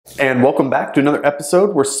And welcome back to another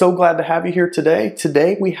episode. We're so glad to have you here today.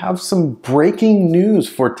 Today we have some breaking news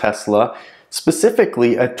for Tesla,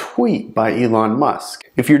 specifically a tweet by Elon Musk.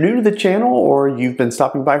 If you're new to the channel or you've been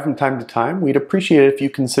stopping by from time to time, we'd appreciate it if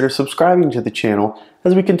you consider subscribing to the channel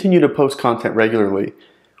as we continue to post content regularly.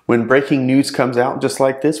 When breaking news comes out just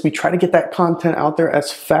like this, we try to get that content out there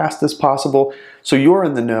as fast as possible so you're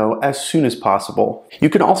in the know as soon as possible.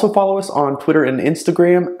 You can also follow us on Twitter and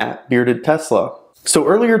Instagram at BeardedTesla. So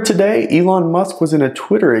earlier today, Elon Musk was in a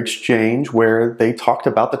Twitter exchange where they talked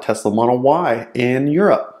about the Tesla Model Y in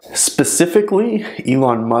Europe. Specifically,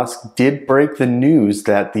 Elon Musk did break the news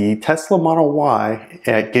that the Tesla Model Y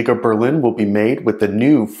at Giga Berlin will be made with the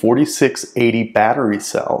new 4680 battery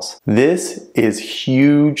cells. This is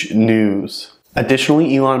huge news.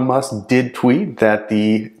 Additionally, Elon Musk did tweet that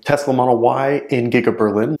the Tesla Model Y in Giga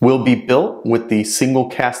Berlin will be built with the single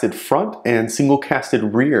casted front and single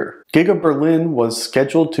casted rear. Giga Berlin was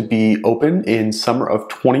scheduled to be open in summer of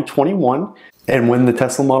 2021, and when the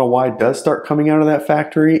Tesla Model Y does start coming out of that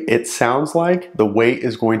factory, it sounds like the wait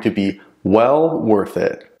is going to be well worth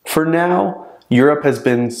it. For now, Europe has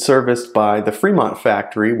been serviced by the Fremont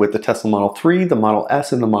factory with the Tesla Model 3, the Model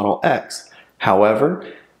S, and the Model X. However,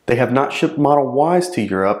 they have not shipped Model Ys to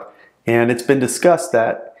Europe, and it's been discussed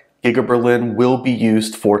that Giga Berlin will be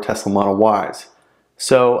used for Tesla Model Ys.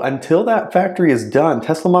 So until that factory is done,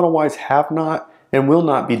 Tesla Model Ys have not and will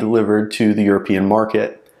not be delivered to the European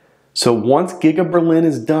market. So once Giga Berlin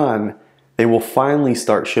is done, they will finally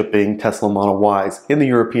start shipping Tesla Model Ys in the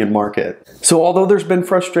European market. So although there's been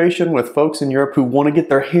frustration with folks in Europe who want to get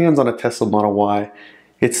their hands on a Tesla Model Y,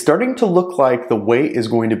 it's starting to look like the wait is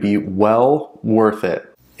going to be well worth it.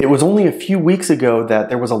 It was only a few weeks ago that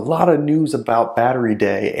there was a lot of news about Battery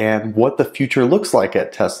Day and what the future looks like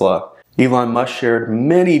at Tesla. Elon Musk shared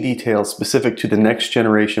many details specific to the next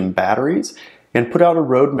generation batteries and put out a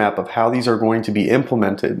roadmap of how these are going to be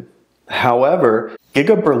implemented. However,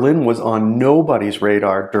 Giga Berlin was on nobody's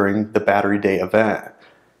radar during the Battery Day event.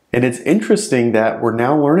 And it's interesting that we're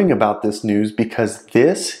now learning about this news because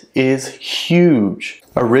this is huge.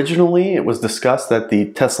 Originally, it was discussed that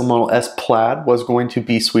the Tesla Model S Plaid was going to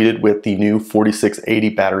be suited with the new 4680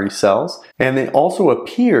 battery cells. And it also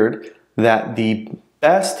appeared that the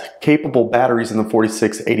best capable batteries in the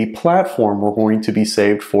 4680 platform were going to be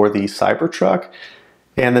saved for the Cybertruck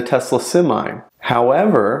and the Tesla Semi.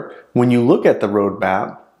 However, when you look at the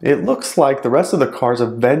roadmap, it looks like the rest of the cars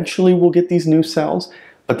eventually will get these new cells,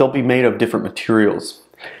 but they'll be made of different materials.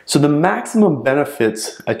 So the maximum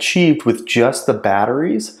benefits achieved with just the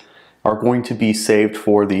batteries are going to be saved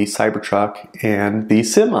for the Cybertruck and the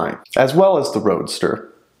Semi, as well as the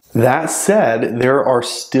Roadster. That said, there are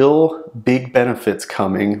still big benefits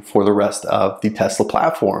coming for the rest of the Tesla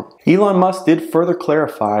platform. Elon Musk did further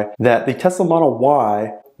clarify that the Tesla Model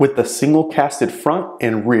Y with the single casted front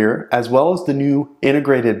and rear, as well as the new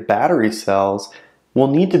integrated battery cells, will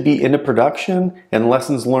need to be into production and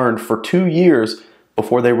lessons learned for 2 years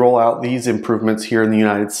before they roll out these improvements here in the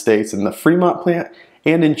United States in the Fremont plant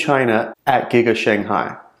and in China at Giga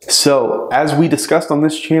Shanghai. So as we discussed on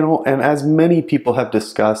this channel and as many people have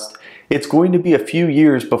discussed, it's going to be a few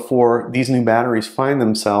years before these new batteries find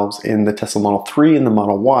themselves in the Tesla Model 3 and the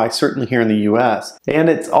Model Y, certainly here in the US. And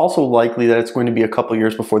it's also likely that it's going to be a couple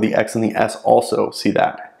years before the X and the S also see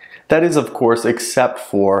that. That is, of course, except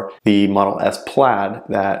for the Model S Plaid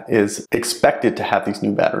that is expected to have these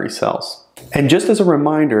new battery cells. And just as a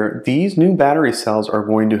reminder, these new battery cells are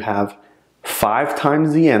going to have 5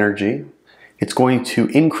 times the energy, it's going to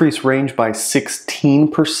increase range by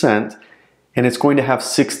 16%, and it's going to have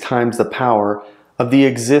 6 times the power of the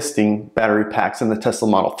existing battery packs in the Tesla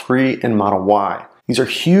Model 3 and Model Y. These are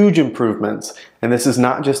huge improvements, and this is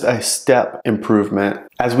not just a step improvement,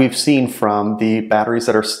 as we've seen from the batteries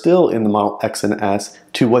that are still in the Model X and S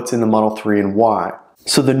to what's in the Model 3 and Y.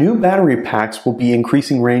 So the new battery packs will be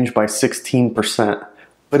increasing range by 16%,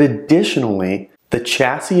 but additionally, the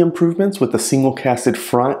chassis improvements with the single casted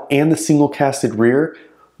front and the single casted rear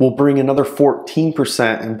will bring another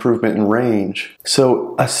 14% improvement in range.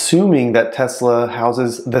 So assuming that Tesla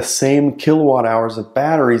houses the same kilowatt hours of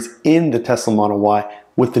batteries in the Tesla Model Y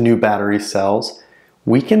with the new battery cells,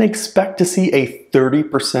 we can expect to see a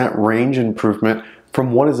 30% range improvement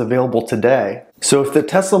from what is available today. So if the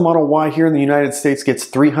Tesla Model Y here in the United States gets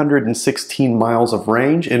 316 miles of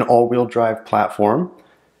range in all-wheel drive platform,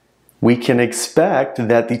 we can expect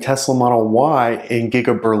that the Tesla Model Y in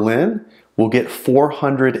Giga Berlin will get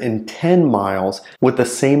 410 miles with the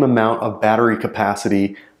same amount of battery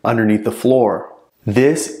capacity underneath the floor.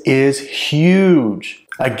 This is huge.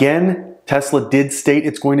 Again, Tesla did state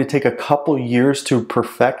it's going to take a couple years to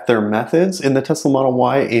perfect their methods in the Tesla Model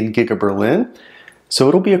Y in Giga Berlin. So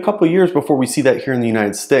it'll be a couple years before we see that here in the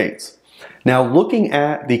United States. Now, looking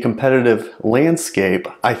at the competitive landscape,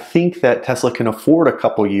 I think that Tesla can afford a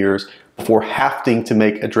couple years before having to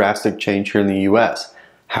make a drastic change here in the US.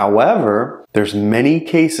 However, there's many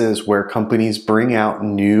cases where companies bring out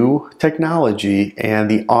new technology and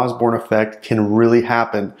the Osborne effect can really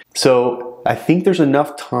happen. So I think there's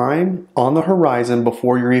enough time on the horizon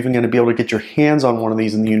before you're even going to be able to get your hands on one of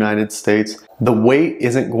these in the United States. The wait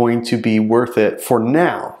isn't going to be worth it for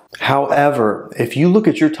now. However, if you look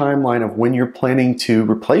at your timeline of when you're planning to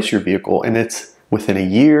replace your vehicle and it's within a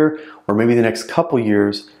year or maybe the next couple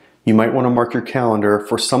years, you might want to mark your calendar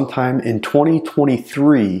for sometime in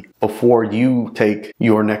 2023 before you take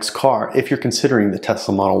your next car if you're considering the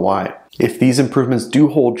Tesla Model Y. If these improvements do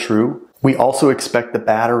hold true, we also expect the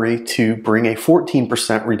battery to bring a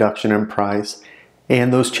 14% reduction in price,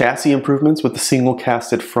 and those chassis improvements with the single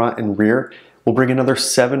casted front and rear will bring another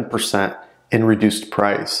 7% in reduced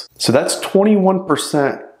price. So that's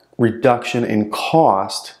 21% reduction in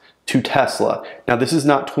cost to Tesla. Now, this is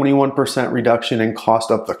not 21% reduction in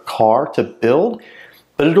cost of the car to build,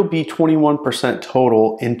 but it'll be 21%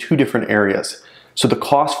 total in two different areas. So the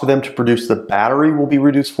cost for them to produce the battery will be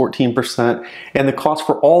reduced 14%, and the cost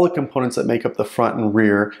for all the components that make up the front and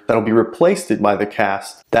rear that'll be replaced by the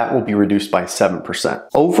cast, that will be reduced by 7%.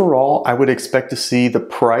 Overall, I would expect to see the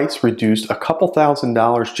price reduced a couple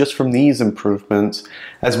 $1,000s just from these improvements,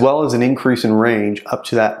 as well as an increase in range up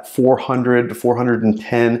to that 400 to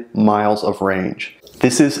 410 miles of range.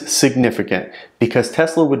 This is significant because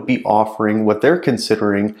Tesla would be offering what they're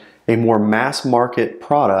considering a more mass market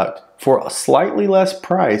product for a slightly less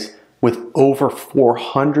price with over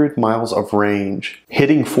 400 miles of range.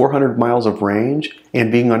 Hitting 400 miles of range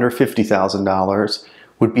and being under $50,000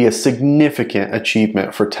 would be a significant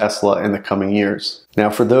achievement for Tesla in the coming years. Now,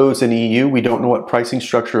 for those in EU, we don't know what pricing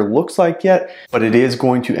structure looks like yet, but it is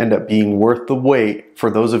going to end up being worth the wait for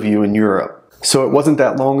those of you in Europe. So it wasn't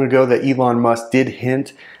that long ago that Elon Musk did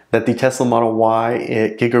hint that the Tesla Model Y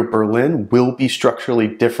at Giga Berlin will be structurally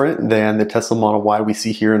different than the Tesla Model Y we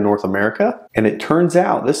see here in North America. And it turns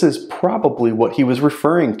out this is probably what he was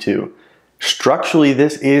referring to. Structurally,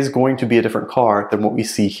 this is going to be a different car than what we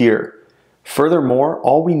see here. Furthermore,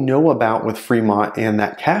 all we know about with Fremont and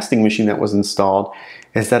that casting machine that was installed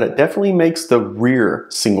is that it definitely makes the rear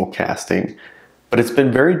single casting. But it's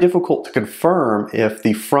been very difficult to confirm if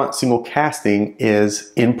the front single casting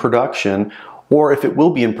is in production or if it will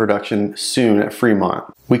be in production soon at Fremont.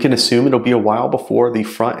 We can assume it'll be a while before the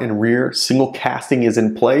front and rear single casting is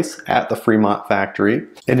in place at the Fremont factory,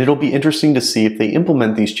 and it'll be interesting to see if they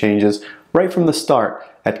implement these changes right from the start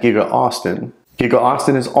at Giga Austin. Giga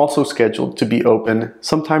Austin is also scheduled to be open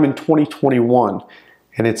sometime in 2021,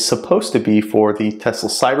 and it's supposed to be for the Tesla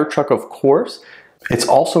Cybertruck, of course. It's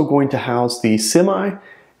also going to house the Semi,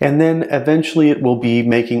 and then eventually it will be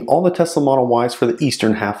making all the Tesla Model Ys for the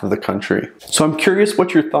eastern half of the country. So I'm curious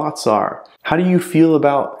what your thoughts are. How do you feel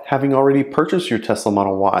about having already purchased your Tesla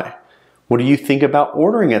Model Y? What do you think about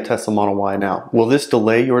ordering a Tesla Model Y now? Will this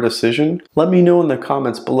delay your decision? Let me know in the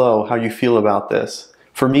comments below how you feel about this.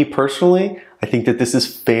 For me personally, I think that this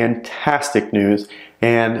is fantastic news,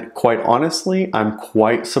 and quite honestly, I'm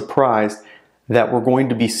quite surprised that we're going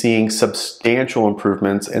to be seeing substantial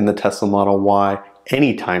improvements in the Tesla Model Y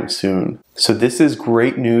anytime soon. So this is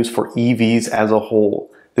great news for EVs as a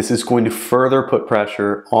whole. This is going to further put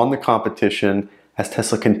pressure on the competition as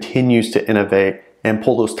Tesla continues to innovate and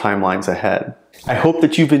pull those timelines ahead. I hope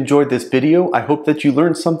that you've enjoyed this video. I hope that you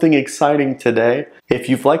learned something exciting today. If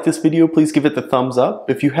you've liked this video, please give it the thumbs up.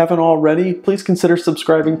 If you haven't already, please consider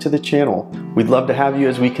subscribing to the channel. We'd love to have you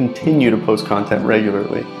as we continue to post content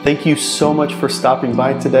regularly. Thank you so much for stopping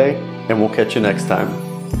by today, and we'll catch you next time.